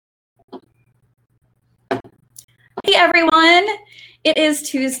Hey everyone, it is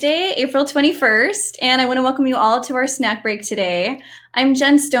Tuesday, April 21st, and I want to welcome you all to our snack break today. I'm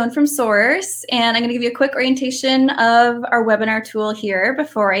Jen Stone from Source, and I'm going to give you a quick orientation of our webinar tool here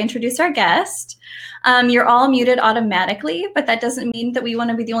before I introduce our guest. You're all muted automatically, but that doesn't mean that we want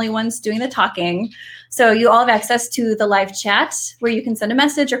to be the only ones doing the talking. So you all have access to the live chat where you can send a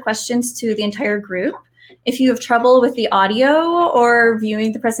message or questions to the entire group. If you have trouble with the audio or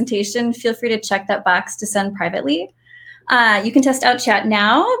viewing the presentation, feel free to check that box to send privately. You can test out chat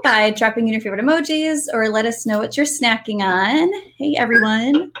now by dropping in your favorite emojis or let us know what you're snacking on. Hey,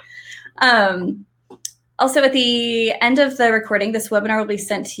 everyone. Also, at the end of the recording, this webinar will be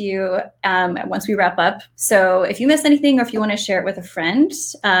sent to you once we wrap up. So if you miss anything or if you want to share it with a friend,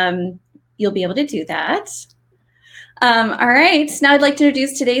 you'll be able to do that. All right, now I'd like to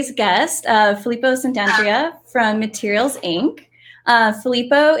introduce today's guest, Filippo Santandrea from Materials Inc.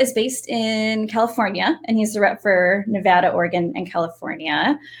 Filippo is based in California, and he's the rep for Nevada, Oregon, and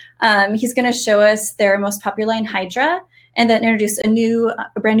California. He's going to show us their most popular line, Hydra, and then introduce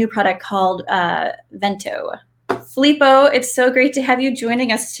a brand new product called Vento. Filippo, it's so great to have you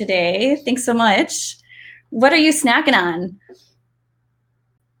joining us today. Thanks so much. What are you snacking on?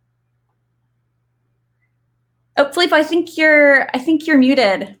 Oh, Filippo, I think you're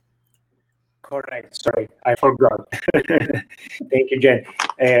muted. Correct. Sorry, I forgot. Thank you, Jen.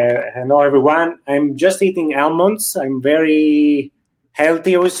 Hello, everyone. I'm just eating almonds. I'm very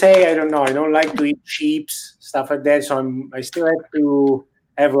healthy, I would say. I don't know. I don't like to eat chips, stuff like that. So I still have to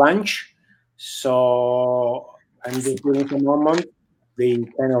have lunch. So I'm just doing some almonds. They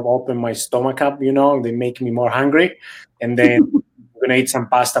kind of open my stomach up, you know. They make me more hungry. And then I'm going to eat some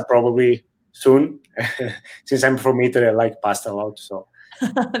pasta probably soon. Since I'm from Italy, I like pasta a lot. So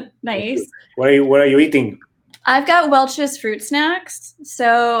nice. What are you eating? I've got Welch's fruit snacks.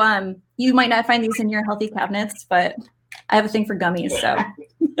 So you might not find these in your healthy cabinets, but I have a thing for gummies. So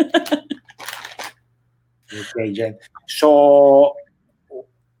okay, Jen. So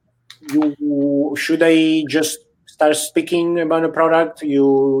should I just start speaking about the product?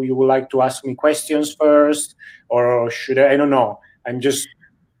 You would like to ask me questions first, or should I don't know. I'm just.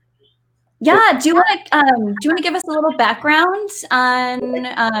 Yeah, do you want to give us a little background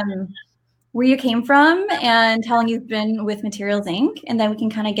on where you came from and how long you've been with Materials Inc., and then we can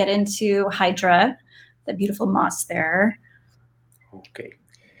kind of get into Hydra, the beautiful moss there. Okay,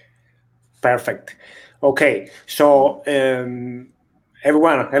 perfect. Okay, so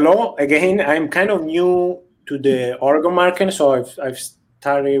everyone, hello again. I'm kind of new to the Oregon market, so I've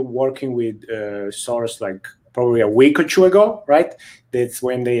started working with Source like probably a week or two ago, right? That's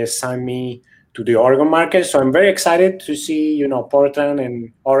when they assigned me to the Oregon market. So I'm very excited to see, Portland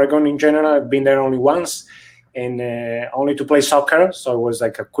and Oregon in general. I've been there only once and only to play soccer. So it was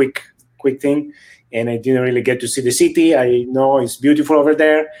like a quick thing. And I didn't really get to see the city. I know it's beautiful over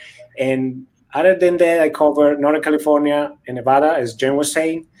there. And other than that, I cover Northern California and Nevada, as Jen was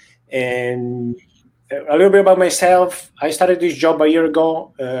saying. And a little bit about myself. I started this job a year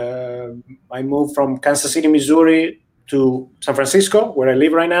ago. I moved from Kansas City, Missouri to San Francisco, where I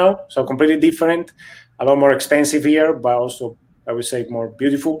live right now. So completely different, a lot more expensive here, but also I would say more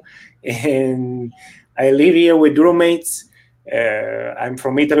beautiful. And I live here with roommates. I'm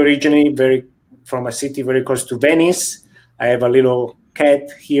from Italy originally, from a city very close to Venice. I have a little cat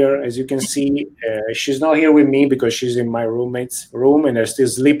here, as you can see. She's not here with me because she's in my roommate's room and they're still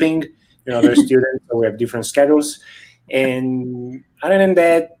sleeping. They're students, so we have different schedules. And other than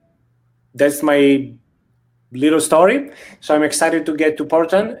that, that's my little story. So I'm excited to get to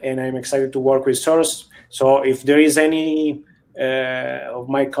Portland, and I'm excited to work with Source. So if there is any of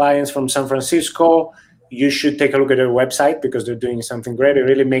my clients from San Francisco, you should take a look at their website because they're doing something great. They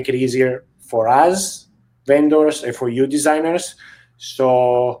really make it easier for us, vendors, and for you designers.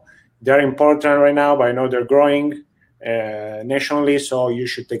 So they're in Portland right now, but I know they're growing nationally, so you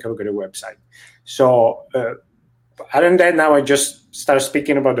should take a look at the website. So other than that, now I just start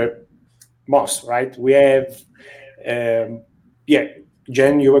speaking about the moss, right? We have,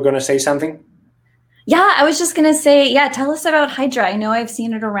 Jen, you were going to say something? Yeah, I was just going to say, tell us about Hydra. I know I've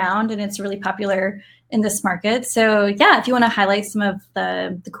seen it around and it's really popular in this market. So if you want to highlight some of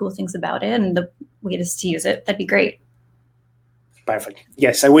the cool things about it and the ways to use it, that'd be great. Perfect.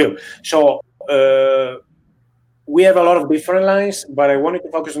 Yes, I will. So we have a lot of different lines, but I wanted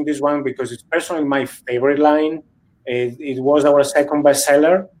to focus on this one because it's personally my favorite line. It was our second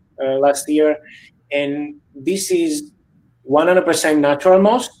bestseller last year. And this is 100% natural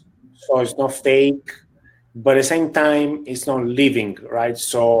moss, so it's not fake, but at the same time, it's not living, right?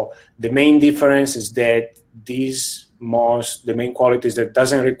 So the main difference is that this moss, the main quality is that it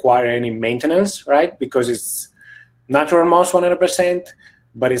doesn't require any maintenance, right? Because it's natural moss 100%,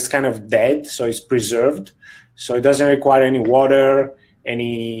 but it's kind of dead, so it's preserved. So it doesn't require any water,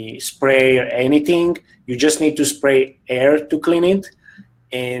 any spray or anything. You just need to spray air to clean it.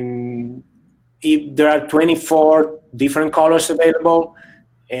 And there are 24 different colors available.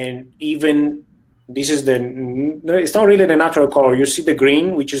 And even this is it's not really the natural color. You see the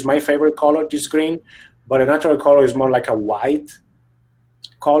green, which is my favorite color, this green, but the natural color is more like a white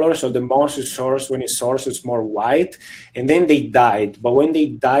color. So the moss is sourced, when it's sourced, it's more white. And then they dyed. But when they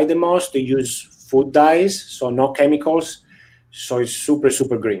dye the moss, they use food dyes, so no chemicals. So it's super,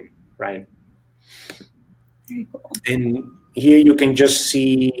 super green, right? Very cool. And here you can just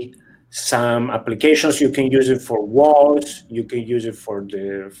see some applications. You can use it for walls. You can use it for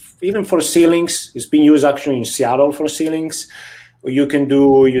even for ceilings. It's been used actually in Seattle for ceilings. You can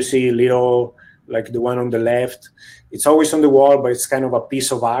do, you see little, like the one on the left. It's always on the wall, but it's kind of a piece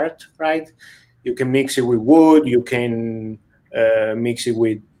of art, right? You can mix it with wood. You can mix it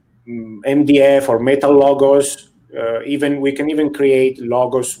with MDF or metal logos. We can even create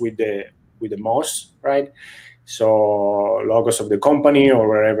logos with the moss, right? So logos of the company or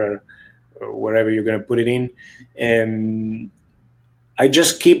wherever you're going to put it in. And I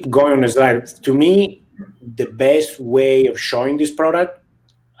just keep going on the slide. To me, the best way of showing this product,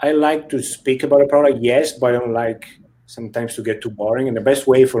 I like to speak about a product, yes, but I don't like sometimes to get too boring. And the best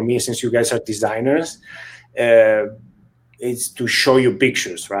way for me, since you guys are designers, is to show you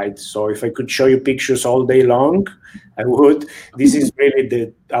pictures, right? So if I could show you pictures all day long, I would. This is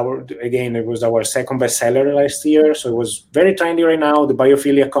really again, it was our second bestseller last year. So it was very trendy right now, the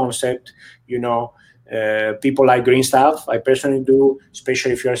biophilia concept. People like green stuff. I personally do,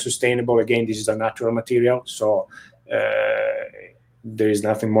 especially if you are sustainable. Again, this is a natural material. So there is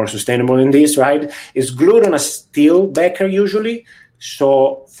nothing more sustainable than this, right? It's glued on a steel backer usually.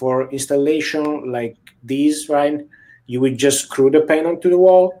 So for installation like this, right, you would just screw the panel to the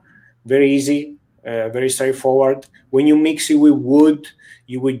wall. Very easy, very straightforward. When you mix it with wood,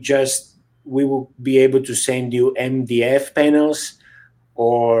 we will be able to send you MDF panels.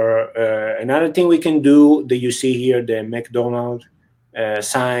 Or another thing we can do that you see here, the McDonald's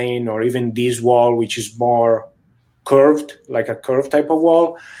sign, or even this wall, which is more curved, like a curved type of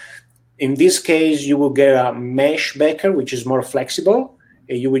wall. In this case, you will get a mesh backer, which is more flexible,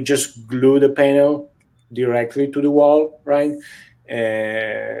 and you would just glue the panel directly to the wall, right?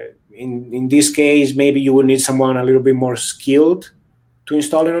 In this case, maybe you would need someone a little bit more skilled to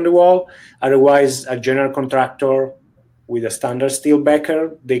install it on the wall. Otherwise, a general contractor with a standard steel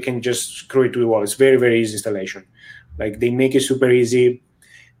backer, they can just screw it to the wall. It's very, very easy installation. Like, they make it super easy.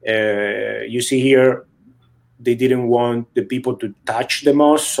 You see here, they didn't want the people to touch the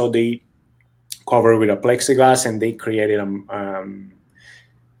moss, so they covered with a plexiglass, and they created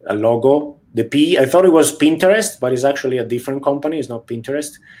a logo. The P, I thought it was Pinterest, but it's actually a different company. It's not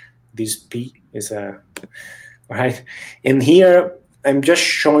Pinterest. This P is right. And here, I'm just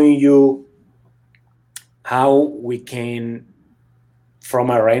showing you how we can, from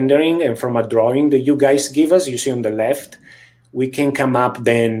a rendering and from a drawing that you guys give us, you see on the left, we can come up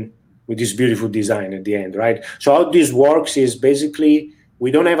then with this beautiful design at the end, right? So how this works is basically,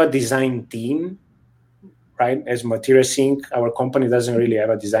 we don't have a design team, right? As Material Sync, our company doesn't really have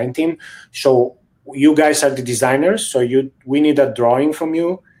a design team. So you guys are the designers. So we need a drawing from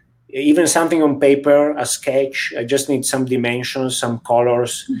you, even something on paper, a sketch. I just need some dimensions, some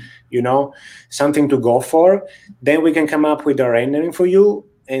colors, something to go for. Then we can come up with a rendering for you.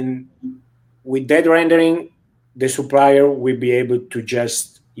 And with that rendering, the supplier will be able to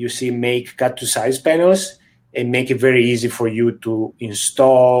just, make cut to size panels and make it very easy for you to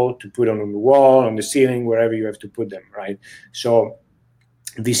install, to put on the wall, on the ceiling, wherever you have to put them, right? So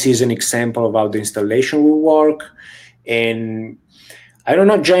this is an example of how the installation will work. And I don't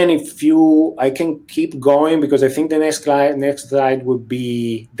know, Jen, I can keep going, because I think the next slide would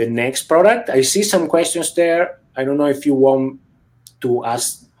be the next product. I see some questions there. I don't know if you want to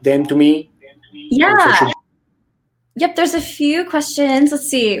ask them to me. Yeah. Yep, there's a few questions. Let's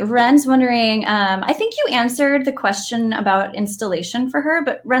see. Ren's wondering, I think you answered the question about installation for her,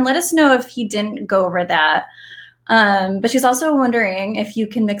 but Ren, let us know if he didn't go over that. But she's also wondering if you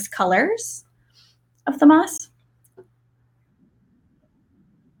can mix colors of the moss.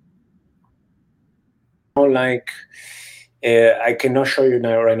 I cannot show you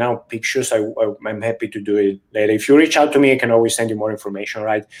right now pictures. I'm happy to do it later. If you reach out to me, I can always send you more information,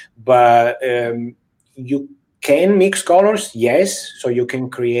 right? But you can mix colors, yes. So you can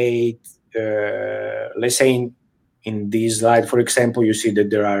create, let's say in this slide, for example, you see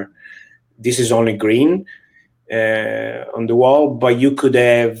that this is only green. on the wall, but you could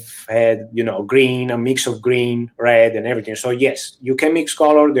have had, green, a mix of green, red, and everything. So yes, you can mix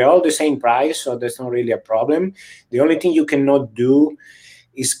color. They're all the same price, so that's not really a problem. The only thing you cannot do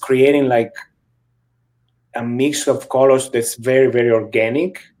is creating like a mix of colors that's very, very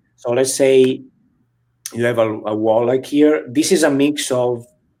organic. So let's say you have a wall like here. This is a mix of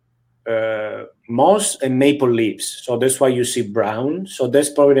moss and maple leaves. So that's why you see brown. So that's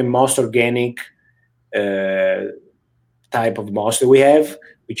probably the most organic type of moss that we have,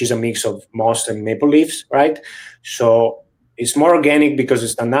 which is a mix of moss and maple leaves, right? So it's more organic because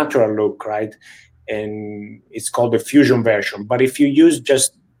it's a natural look, right? And it's called the fusion version. But if you use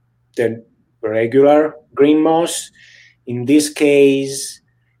just the regular green moss, in this case,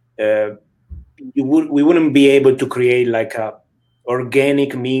 we wouldn't be able to create like a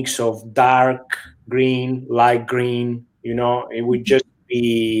organic mix of dark green, light green. It would just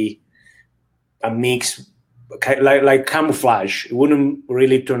be a mix like camouflage. It wouldn't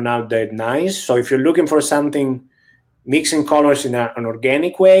really turn out that nice. So if you're looking for something mixing colors in an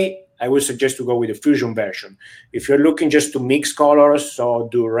organic way, I would suggest to go with the fusion version. If you're looking just to mix colors, so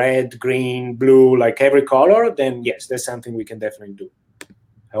do red, green, blue, like every color, then yes, that's something we can definitely do.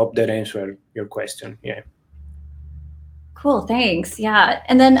 I hope that answered your question. Yeah. Cool, thanks. Yeah.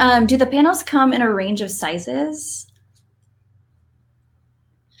 And then do the panels come in a range of sizes?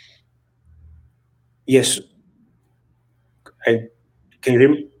 Yes. Can you hear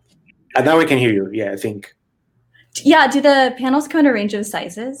me? Now I can hear you. Yeah, I think. Yeah, do the panels come in a range of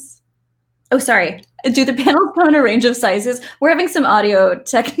sizes? Oh, sorry. Do the panels come in a range of sizes? We're having some audio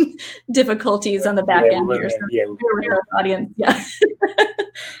tech difficulties on the back end here. So we're audience. Yeah.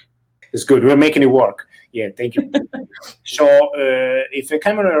 It's good. We're making it work. Yeah, thank you. So if the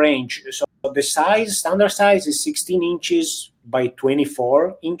camera range, so the standard size is 16 inches by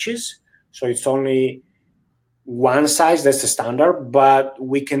 24 inches. So it's only one size, that's the standard, but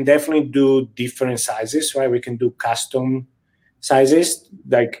we can definitely do different sizes, right? We can do custom sizes.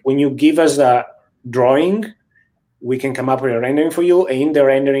 Like when you give us a drawing, we can come up with a rendering for you. And in the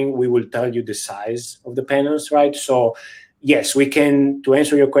rendering, we will tell you the size of the panels, right? So yes, we can, to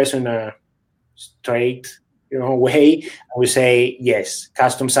answer your question straight way, I would say yes,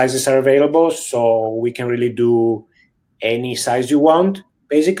 custom sizes are available, so we can really do any size you want,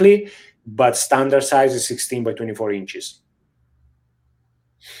 basically, but standard size is 16 by 24 inches.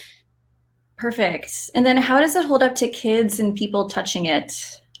 Perfect. And then how does it hold up to kids and people touching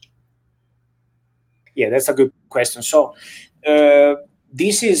it? Yeah, that's a good question. So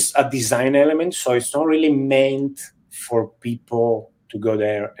this is a design element, so it's not really meant for people to go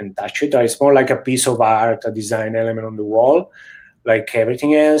there and touch it. It's more like a piece of art, a design element on the wall, like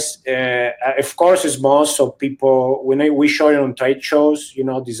everything else. Of course, it's moss, so people, when we show it on trade shows,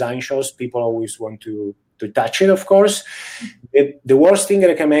 design shows, people always want to touch it, of course. The worst thing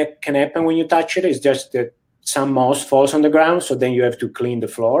that can happen when you touch it is just that some moss falls on the ground, so then you have to clean the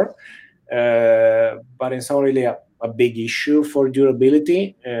floor. But it's not really a big issue for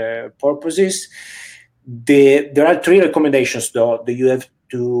durability purposes. There are 3 recommendations, though, that you have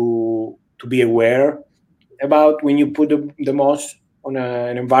to be aware about when you put the moss on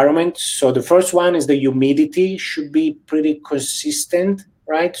an environment. So the first one is the humidity should be pretty consistent,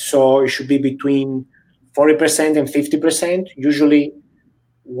 right? So it should be between 40% and 50%. Usually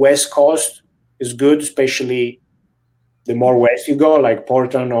West Coast is good, especially the more west you go, like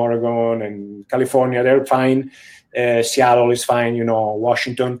Portland, Oregon, and California, they're fine. Seattle is fine,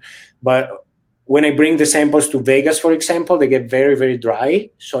 Washington. But when I bring the samples to Vegas, for example, they get very, very dry.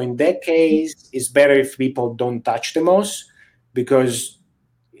 So in that case, it's better if people don't touch the moss because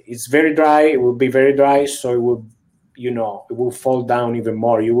it's very dry. It will be very dry. So it will fall down even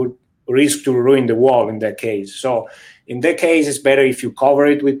more. You would risk to ruin the wall in that case. So in that case, it's better if you cover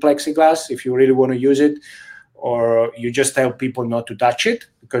it with plexiglass if you really want to use it, or you just tell people not to touch it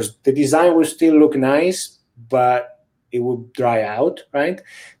because the design will still look nice, but it will dry out, right?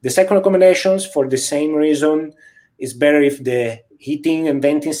 The second recommendations, for the same reason, is better if the heating and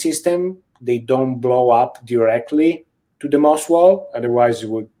venting system, they don't blow up directly to the moss wall. Otherwise, it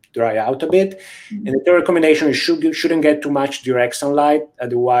would dry out a bit. Mm-hmm. And the third recommendation is you shouldn't get too much direct sunlight.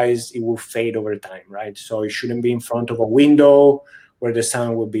 Otherwise, it will fade over time, right? So it shouldn't be in front of a window where the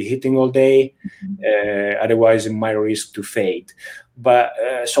sun will be hitting all day. Otherwise, it might risk to fade. But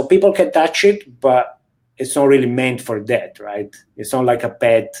so people can touch it, but it's not really meant for that, right? It's not like a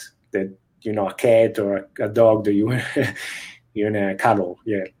pet that, a cat or a dog that you're in a cuddle.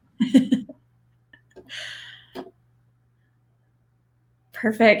 Yeah.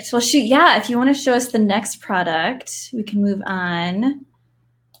 Perfect. Well, shoot, yeah, if you want to show us the next product, we can move on.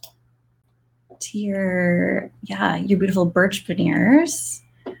 to your beautiful birch veneers.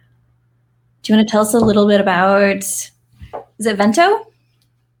 Do you want to tell us a little bit about, is it Vento?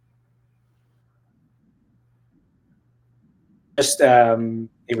 Just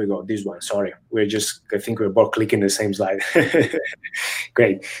here we go. This one. Sorry, I think we're both clicking the same slide.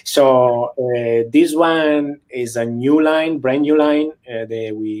 Great. So this one is a new line, brand new line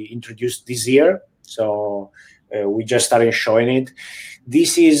that we introduced this year. So we just started showing it.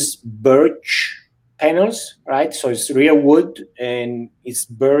 This is birch panels, right? So it's real wood and it's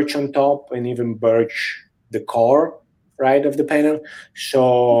birch on top and even birch the core, right, of the panel.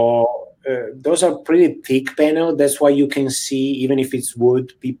 So those are pretty thick panel. That's why you can see, even if it's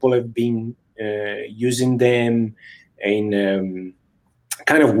wood, people have been using them in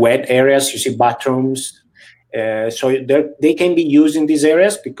kind of wet areas. You see bathrooms. So they can be used in these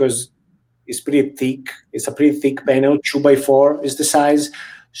areas because it's pretty thick. It's a pretty thick panel. 2x4 is the size.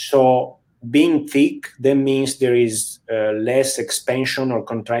 So being thick, that means there is less expansion or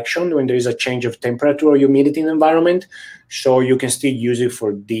contraction when there is a change of temperature or humidity in the environment. So you can still use it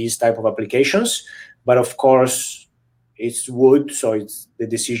for these type of applications. But of course, it's wood, so it's the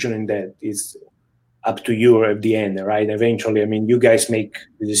decision in that is up to you at the end, right? Eventually, I mean, you guys make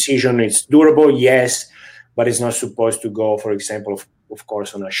the decision. It's durable, yes, but it's not supposed to go, for example, of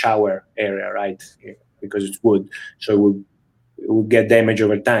course, on a shower area, right? Because it's wood, so it will get damaged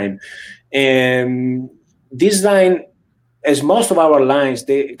over time. And this line, as most of our lines,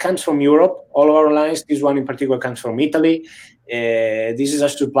 it comes from Europe. All of our lines, this one in particular comes from Italy. This is a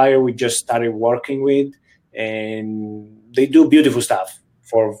supplier we just started working with, and they do beautiful stuff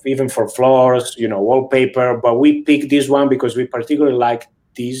even for floors, wallpaper. But we picked this one because we particularly like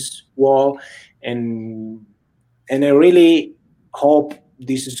this wall, and I really hope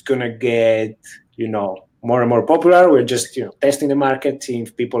this is gonna get more and more popular. We're just testing the market, seeing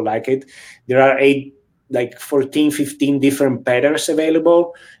if people like it. There are 14, 15 different patterns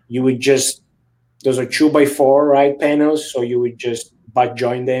available. Those are 2x4, right, panels. So you would just butt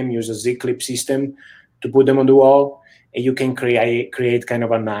join them, use a Z-clip system to put them on the wall, and you can create kind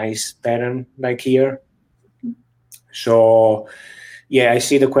of a nice pattern like here. So yeah, I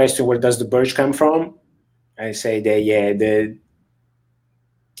see the question, where does the birch come from? I say that,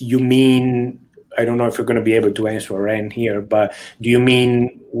 you mean, I don't know if you're going to be able to answer Ren here, but do you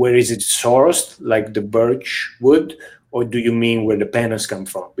mean where is it sourced, like the birch wood, or do you mean where the panels come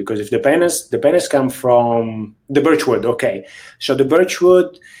from? Because if the panels come from the birch wood, okay. So the birch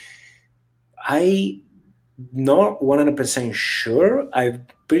wood, I'm not 100% sure. I'm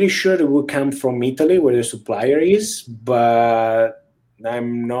pretty sure it will come from Italy, where the supplier is, but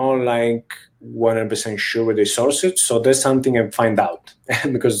I'm not 100% sure where they source it. So that's something I'll find out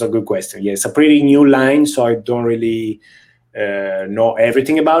because it's a good question. Yeah, it's a pretty new line, so I don't really know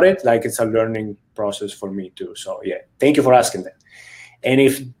everything about it. It's a learning process for me too. So yeah, thank you for asking that. And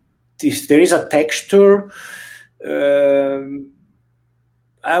if there is a texture,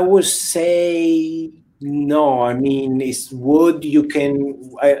 I would say no. I mean, it's wood.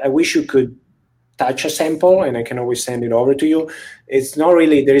 I wish you could touch a sample, and I can always send it over to you. There is not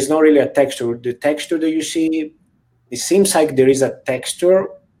really a texture. The texture that you see, it seems like there is a texture,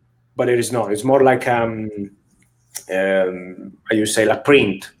 but it is not. It's more like how you say, a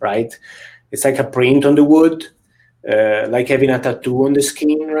print, right? It's like a print on the wood, like having a tattoo on the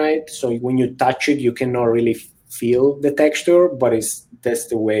skin, right? So when you touch it, you cannot really feel the texture, but that's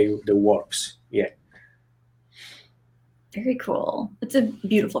the way it works. Yeah. Very cool. It's a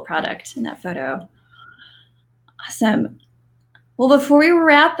beautiful product in that photo. Awesome. Well, before we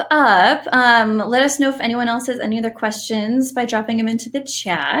wrap up, let us know if anyone else has any other questions by dropping them into the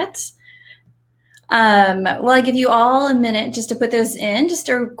chat. Well, I give you all a minute just to put those in. Just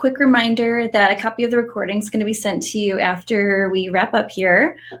a quick reminder that a copy of the recording is going to be sent to you after we wrap up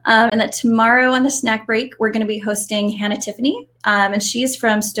here. And that tomorrow on the snack break, we're going to be hosting Hannah Tiffany. And she's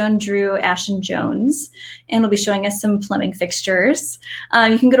from Stone Drew, Ashen Jones, and will be showing us some plumbing fixtures.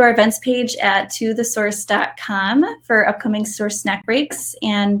 You can go to our events page at tothesource.com for upcoming Source snack breaks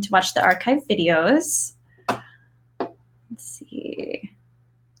and to watch the archive videos. Let's see.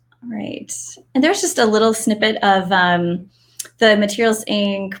 All right. And there's just a little snippet of the Materials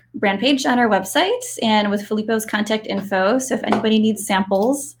Inc. brand page on our website and with Filippo's contact info. So if anybody needs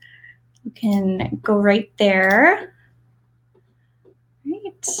samples, you can go right there.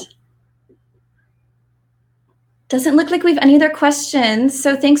 Right. Doesn't look like we have any other questions.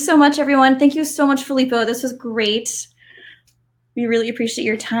 So thanks so much, everyone. Thank you so much, Filippo. This was great. We really appreciate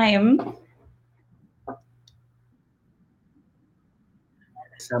your time.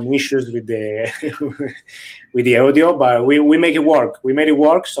 Some issues with the with the audio, but we make it work. We made it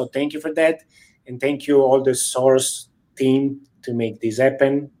work, so thank you for that. thank you all the Source team to make this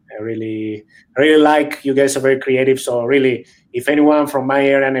happen. I really like you guys are very creative. So really, if anyone from my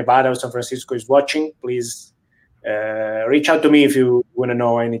area, Nevada or San Francisco is watching, please reach out to me if you want to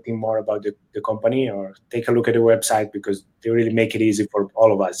know anything more about the company, or take a look at the website, because they really make it easy for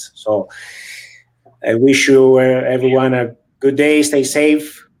all of us. So I wish you everyone a good day. Stay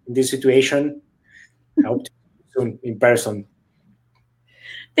safe in this situation. I hope to see you soon in person.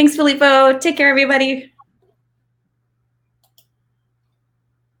 Thanks, Filippo. Take care, everybody.